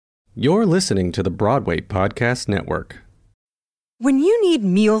You're listening to the Broadway Podcast Network. When you need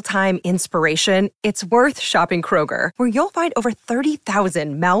mealtime inspiration, it's worth shopping Kroger, where you'll find over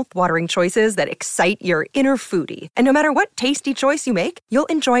 30,000 mouth-watering choices that excite your inner foodie. And no matter what tasty choice you make, you'll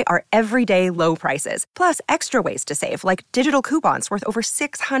enjoy our everyday low prices, plus extra ways to save, like digital coupons worth over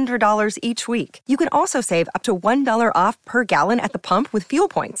 $600 each week. You can also save up to $1 off per gallon at the pump with fuel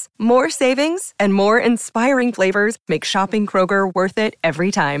points. More savings and more inspiring flavors make shopping Kroger worth it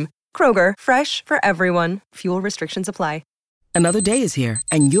every time. Kroger, fresh for everyone. Fuel restrictions apply. Another day is here,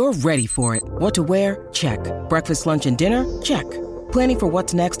 and you're ready for it. What to wear? Check. Breakfast, lunch, and dinner? Check. Planning for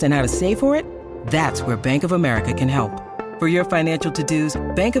what's next and how to save for it? That's where Bank of America can help. For your financial to-dos,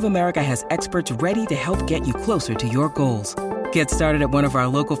 Bank of America has experts ready to help get you closer to your goals. Get started at one of our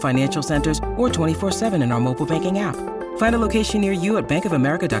local financial centers or 24/7 in our mobile banking app. Find a location near you at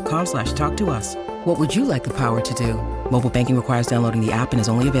bankofamerica.com/talktous. What would you like the power to do? Mobile banking requires downloading the app and is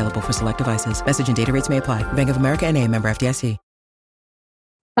only available for select devices. Message and data rates may apply. Bank of America N.A., member FDIC.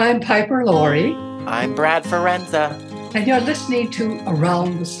 I'm Piper Laurie. I'm Brad Forenza. And you're listening to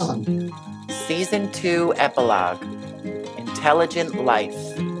Around the Sun. Season 2 Epilogue. Intelligent Life.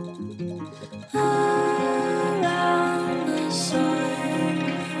 Around the sun.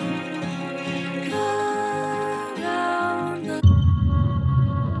 Around the...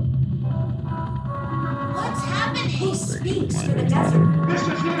 What's happening? Who speaks to the desert? This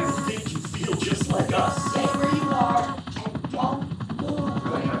is you! Think you feel just like us? Stay where you are and don't move.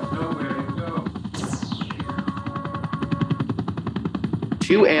 I have nowhere to go.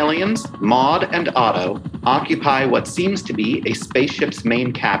 Two aliens, Maud and Otto, occupy what seems to be a spaceship's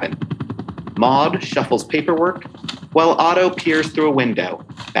main cabin. Maud shuffles paperwork, while Otto peers through a window,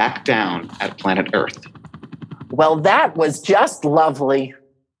 back down at planet Earth. Well, that was just lovely.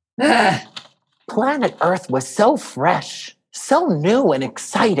 Ah, Planet Earth was so fresh, so new and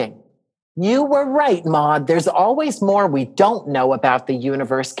exciting. You were right, Maud. There's always more we don't know about the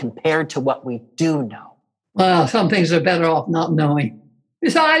universe compared to what we do know. well, some things are better off not knowing.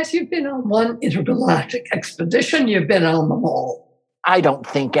 Besides, you've been on one intergalactic expedition. You've been on them all. I don't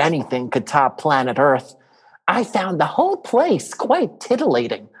think anything could top planet Earth. I found the whole place quite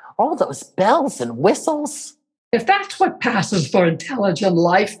titillating. All those bells and whistles. If that's what passes for intelligent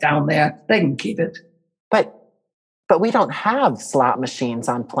life down there, they can keep it. But we don't have slot machines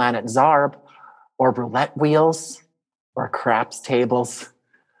on planet Zarb, or roulette wheels, or craps tables.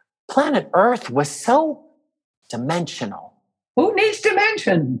 Planet Earth was so dimensional. Who needs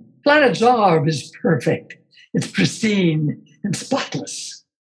dimension? Planet Zarb is perfect. It's pristine and spotless.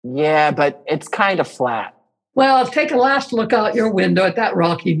 Yeah, but it's kind of flat. Well, take a last look out your window at that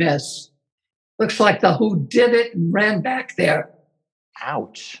rocky mess. Looks like the who did it and ran back there.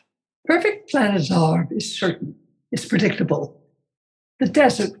 Ouch. Perfect planet Zarb is certain. It's predictable. The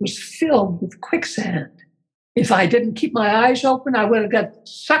desert was filled with quicksand. If I didn't keep my eyes open, I would have got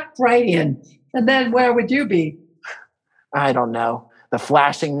sucked right in. And then where would you be? I don't know. The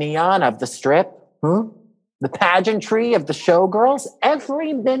flashing neon of the strip? The pageantry of the showgirls?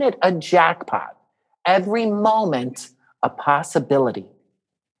 Every minute a jackpot. Every moment a possibility.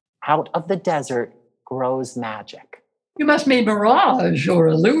 Out of the desert grows magic. You must mean mirage or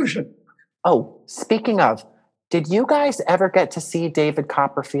illusion. Oh, speaking of, did you guys ever get to see David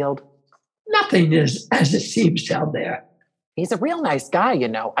Copperfield? Nothing is as it seems down there. He's a real nice guy, you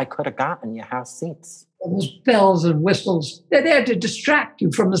know. I could have gotten you house seats. All those bells and whistles, they're there to distract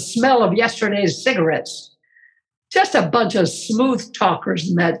you from the smell of yesterday's cigarettes. Just a bunch of smooth talkers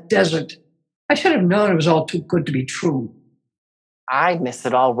in that desert. I should have known it was all too good to be true. I miss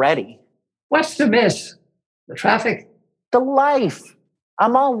it already. What's to miss? The traffic? The life.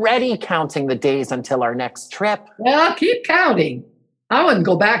 I'm already counting the days until our next trip. Well, keep counting. I wouldn't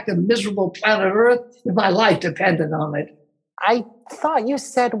go back to miserable planet Earth if my life depended on it. I thought you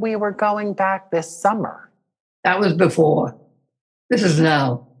said we were going back this summer. That was before. This is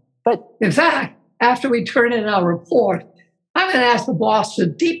now. But in fact, after we turn in our report, I'm going to ask the boss to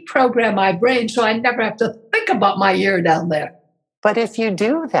deprogram my brain so I never have to think about my year down there. But if you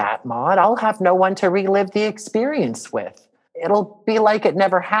do that, Maud, I'll have no one to relive the experience with. It'll be like it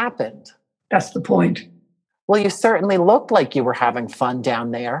never happened. That's the point. Well, you certainly looked like you were having fun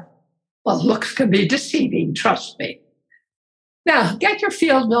down there. Well, looks can be deceiving, trust me. Now, get your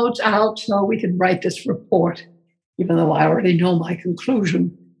field notes out so we can write this report, even though I already know my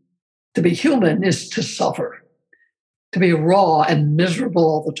conclusion. To be human is to suffer. To be raw and miserable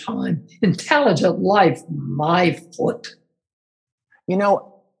all the time. Intelligent life, my foot. You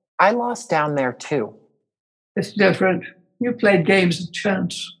know, I lost down there too. It's different. You played games of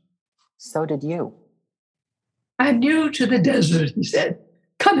chance. So did you. I'm new to the desert, he said.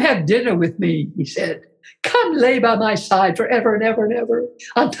 Come have dinner with me, he said. Come lay by my side forever and ever and ever,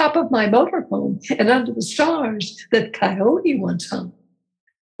 on top of my motorhome and under the stars that Coyote once hung.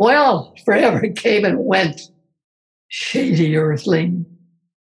 Well, forever came and went. Shady earthling.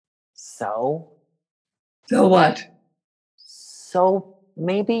 So? So what? So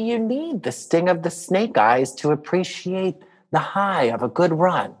maybe you need the sting of the snake eyes to appreciate the high of a good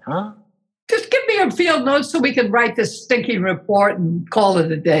run, huh? Just give me your field notes so we can write this stinking report and call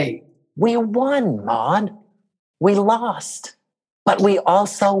it a day. We won, Maud. We lost, but we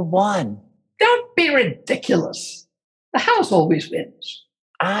also won. Don't be ridiculous. The house always wins.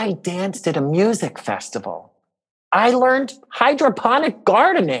 I danced at a music festival. I learned hydroponic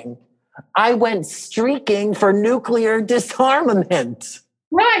gardening. I went streaking for nuclear disarmament.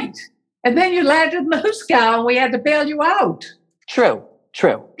 Right. And then you landed in Moscow and we had to bail you out. True.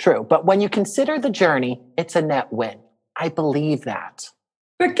 But when you consider the journey, it's a net win. I believe that.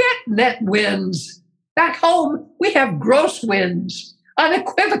 Forget net wins. Back home, we have gross wins,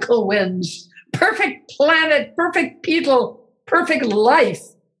 unequivocal wins, perfect planet, perfect people, perfect life.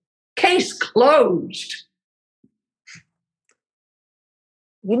 Case closed.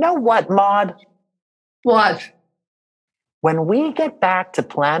 You know what, Maud? What? When we get back to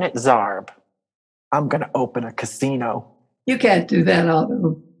planet Zarb, I'm going to open a casino. You can't do that,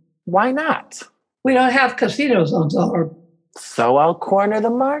 Otto. Why not? We don't have casinos on Zarb. So I'll corner the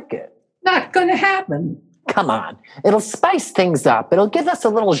market. Not going to happen. Come on. It'll spice things up. It'll give us a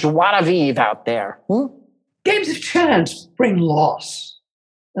little joie de vivre out there. Games of chance bring loss,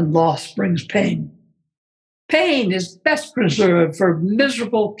 and loss brings pain. Pain is best preserved for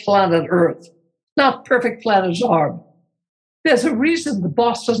miserable planet Earth, not perfect planet Zarb. There's a reason the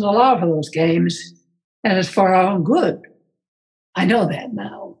boss doesn't allow for those games, and it's for our own good. I know that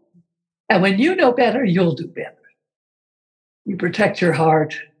now. And when you know better, you'll do better. You protect your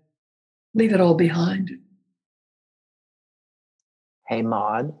heart. Leave it all behind. Hey,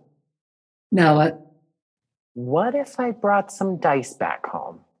 Maud. Now what? What if I brought some dice back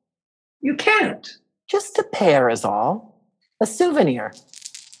home? You can't. Just a pair is all. A souvenir.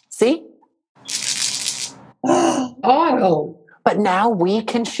 See? Otto. But now we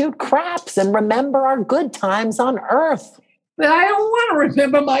can shoot craps and remember our good times on Earth. But I don't want to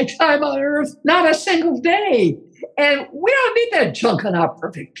remember my time on Earth, not a single day. And we don't need that junk on our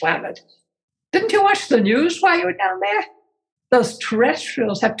perfect planet. Didn't you watch the news while you were down there? Those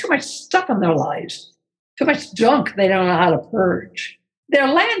terrestrials have too much stuff in their lives, too much junk they don't know how to purge. Their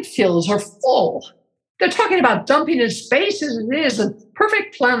landfills are full. They're talking about dumping in space as it is, and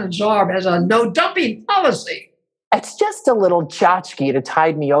perfect planet Zarb has a no-dumping policy. It's just a little tchotchke to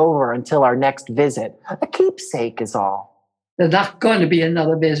tide me over until our next visit. A keepsake is all. There's not going to be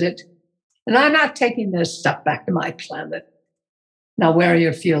another visit. And I'm not taking this stuff back to my planet. Now, where are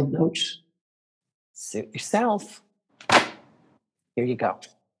your field notes? Suit yourself. Here you go.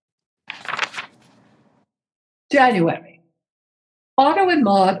 January. Otto and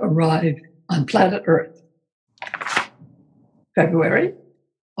Maud arrived on planet Earth. February.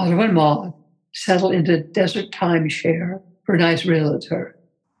 Otto and Maud settle into desert timeshare for a nice realtor.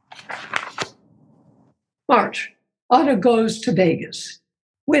 March. Otto goes to Vegas.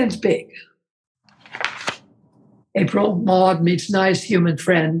 Wins big. April. Maud meets nice human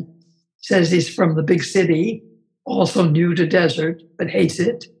friend. Says he's from the big city, also new to desert, but hates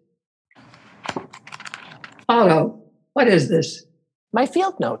it. Otto, what is this? My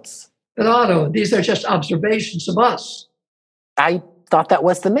field notes. But Otto, these are just observations of us. I thought that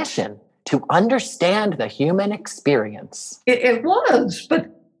was the mission, to understand the human experience. It was, but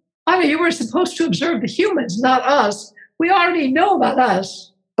Otto, you were supposed to observe the humans, not us. We already know about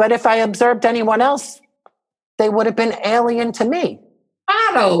us. But if I observed anyone else, they would have been alien to me.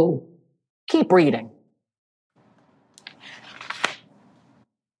 Otto! Keep reading.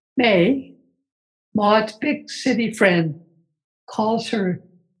 May, Maud's big city friend calls her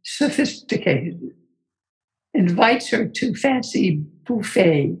sophisticated, invites her to fancy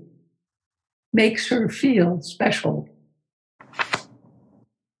buffet, makes her feel special.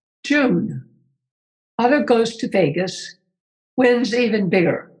 June, Otto goes to Vegas, wins even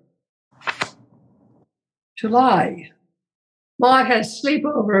bigger. July, Maud has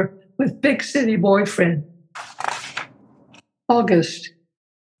sleepover with big city boyfriend. August,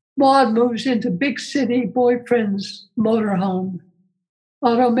 Maud moves into big city boyfriend's motorhome.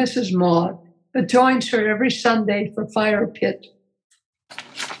 Otto misses Maud, but joins her every Sunday for fire pit.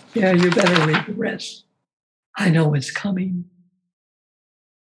 Yeah, you better read the rest. I know it's coming.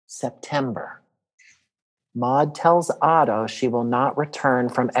 September. Maud tells Otto she will not return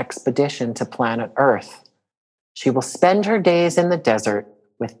from expedition to planet Earth. She will spend her days in the desert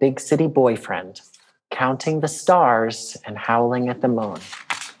with Big City Boyfriend, counting the stars and howling at the moon.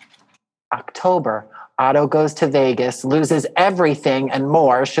 October, Otto goes to Vegas, loses everything and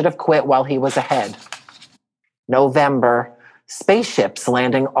more, should have quit while he was ahead. November, spaceships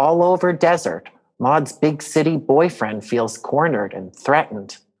landing all over desert. Maud's Big City Boyfriend feels cornered and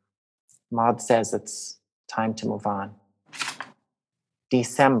threatened. Maud says it's time to move on.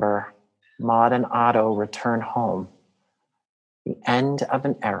 December, Maud and Otto return home. The end of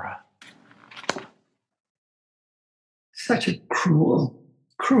an era. Such a cruel,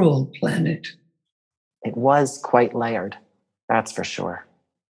 cruel planet. It was quite layered, that's for sure.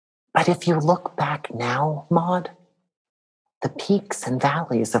 But if you look back now, Maud, the peaks and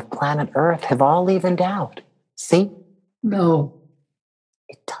valleys of planet Earth have all evened out. See? No.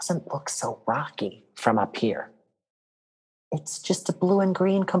 It doesn't look so rocky from up here. It's just a blue and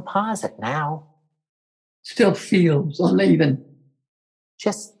green composite now. Still feels uneven.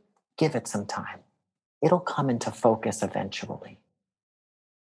 Just give it some time. It'll come into focus eventually.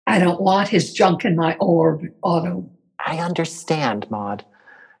 I don't want his junk in my orb, Otto. I understand, Maud,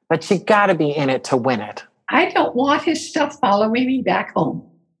 but you gotta be in it to win it. I don't want his stuff following me back home.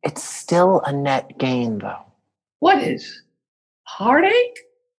 It's still a net gain, though. What is? Heartache?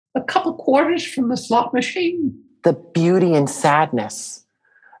 A couple quarters from the slot machine? The beauty in sadness,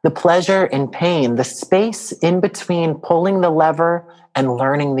 the pleasure in pain, the space in between pulling the lever and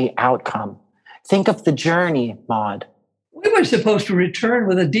learning the outcome. Think of the journey, Maud. We were supposed to return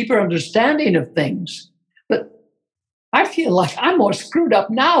with a deeper understanding of things, but I feel like I'm more screwed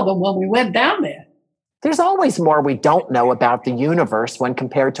up now than when we went down there. There's always more we don't know about the universe when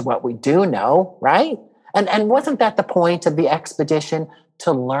compared to what we do know, right? And wasn't that the point of the expedition,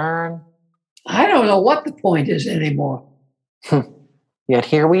 to learn? I don't know what the point is anymore. Yet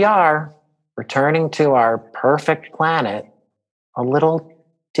here we are, returning to our perfect planet, a little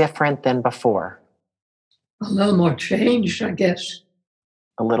different than before. A little more changed, I guess.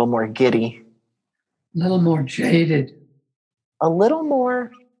 A little more giddy. A little more jaded. A little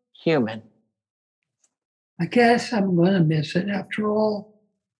more human. I guess I'm going to miss it after all.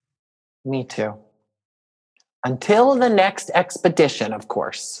 Me too. Until the next expedition, of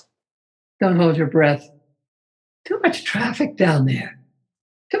course. Don't hold your breath. Too much traffic down there.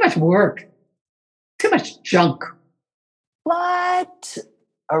 Too much work. Too much junk. But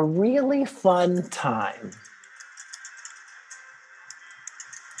a really fun time.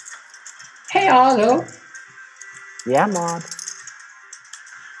 Hey, Otto. Yeah, Maud.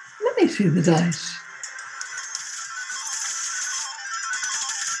 Let me see the dice.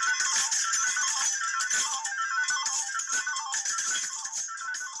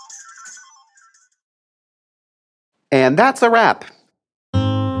 And that's a wrap.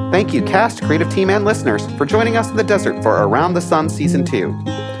 Thank you, cast, creative team, and listeners for joining us in the desert for Around the Sun Season 2.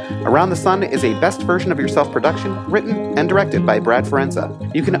 Around the Sun is a best version of yourself production, written and directed by Brad Forenza.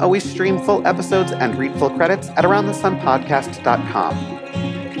 You can always stream full episodes and read full credits at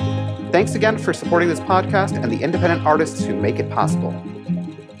AroundTheSunPodcast.com. Thanks again for supporting this podcast and the independent artists who make it possible.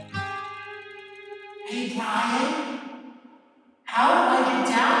 Hey, Brian. How do I get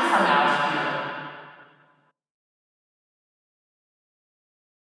down from out here?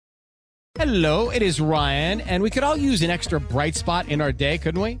 Hello, it is Ryan, and we could all use an extra bright spot in our day,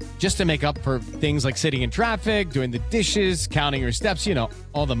 couldn't we? Just to make up for things like sitting in traffic, doing the dishes, counting your steps, you know,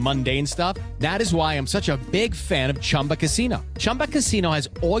 all the mundane stuff. That is why I'm such a big fan of Chumba Casino. Chumba Casino has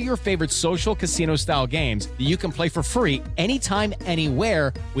all your favorite social casino-style games that you can play for free anytime,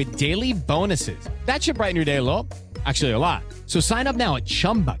 anywhere with daily bonuses. That should brighten your day a little. Actually, a lot. So sign up now at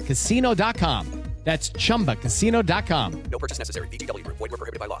ChumbaCasino.com. That's ChumbaCasino.com. No purchase necessary. VGW Group. Void where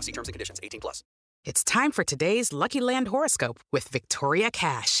prohibited by law. See terms and conditions. 18+. It's time for today's Lucky Land horoscope with Victoria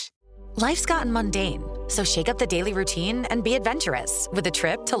Cash. Life's gotten mundane, so shake up the daily routine and be adventurous with a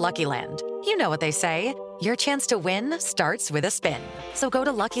trip to Lucky Land. You know what they say. Your chance to win starts with a spin. So go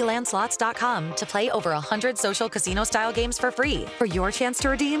to LuckyLandSlots.com to play over 100 social casino-style games for free for your chance to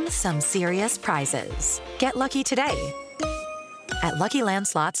redeem some serious prizes. Get lucky today at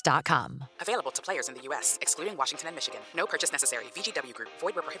LuckyLandSlots.com. Available to players in the U.S., excluding Washington and Michigan. No purchase necessary. VGW Group.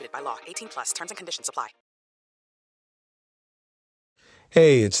 Void where prohibited by law. 18+. Terms and conditions apply.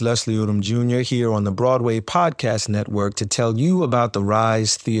 Hey, it's Leslie Odom Jr. here on the Broadway Podcast Network to tell you about the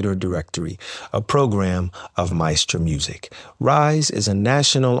Rise Theater Directory, a program of Maestro Music. Rise is a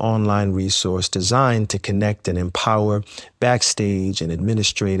national online resource designed to connect and empower backstage and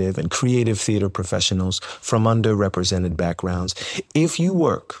administrative and creative theater professionals from underrepresented backgrounds. If you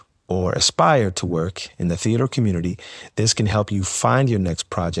work or aspire to work in the theater community, this can help you find your next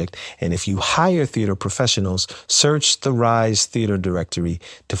project. And if you hire theater professionals, search the Rise Theater Directory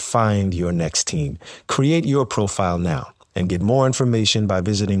to find your next team. Create your profile now and get more information by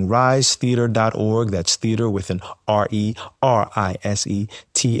visiting risetheater.org. That's theater with an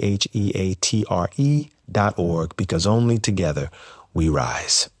RERISETHEATRE.org, because only together we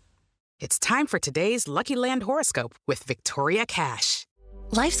rise. It's time for today's Lucky Land horoscope with Victoria Cash.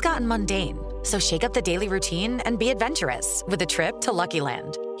 Life's gotten mundane, so shake up the daily routine and be adventurous with a trip to Lucky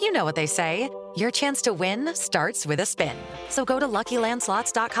Land. You know what they say, your chance to win starts with a spin. So go to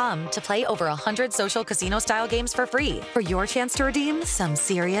LuckyLandSlots.com to play over 100 social casino-style games for free for your chance to redeem some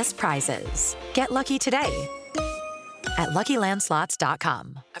serious prizes. Get lucky today at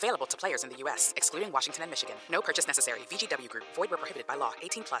LuckyLandSlots.com. Available to players in the U.S., excluding Washington and Michigan. No purchase necessary. VGW Group. Void where prohibited by law.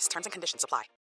 18+. Terms and conditions apply.